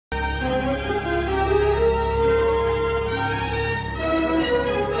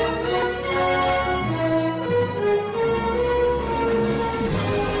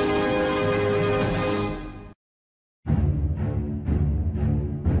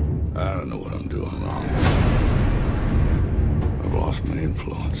I don't know what I'm doing wrong. I've lost my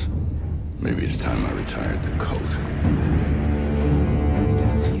influence. Maybe it's time I retired the coat.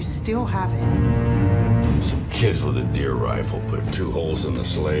 You still have it. Some kids with a deer rifle put 2 holes in the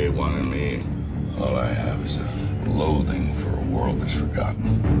sleigh, one in me. All I have is a loathing for a world that's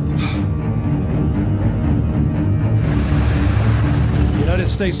forgotten. The United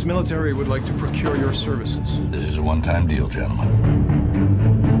States military would like to procure your services. This is a one-time deal, gentlemen.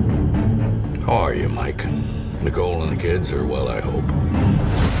 How are you, Mike? Nicole and the kids are well, I hope.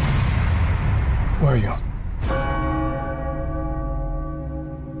 Where are you?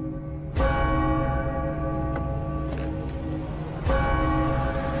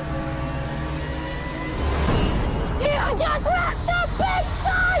 You just lost a big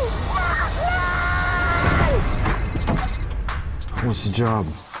son, FATMAN! What's the job?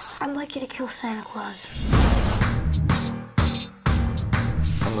 I'd like you to kill Santa Claus.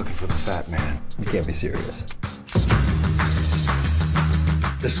 I'm looking for the fat man. You can't be serious.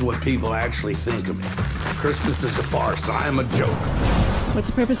 This is what people actually think of me. Christmas is a farce. I am a joke. What's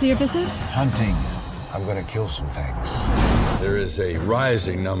the purpose of your visit? Hunting. I'm gonna kill some things. There is a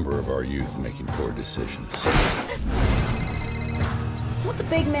rising number of our youth making poor decisions. What the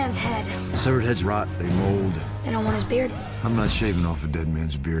big man's head? Severed heads rot, they mold. They don't want his beard. I'm not shaving off a dead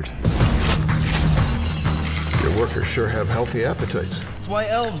man's beard. Your workers sure have healthy appetites. That's why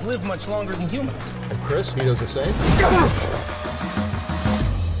elves live much longer than humans. And Chris, he does the same?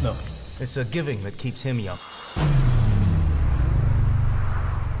 No, it's a giving that keeps him young.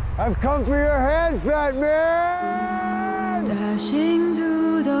 I've come for your head, fat man! Dashing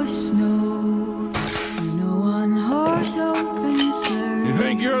through the snow, no one horse open sleigh. You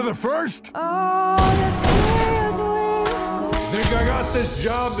think you're the first? All the fields will go, Think I got this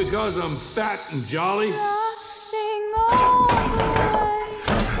job because I'm fat and jolly? laughing all the way.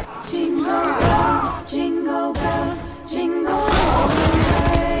 Jingle bells, jingle all the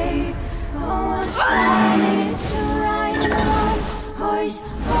way. Oh, what fun it is to ride in a one-horse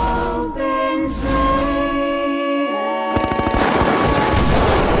open sleigh.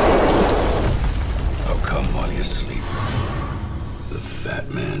 How come while you sleep? The fat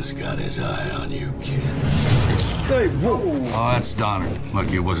man's got his eye on you, kid. Hey, whoa! Oh, that's Donner.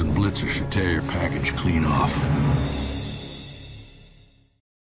 Lucky it wasn't Blitzer. Should tear your package clean off.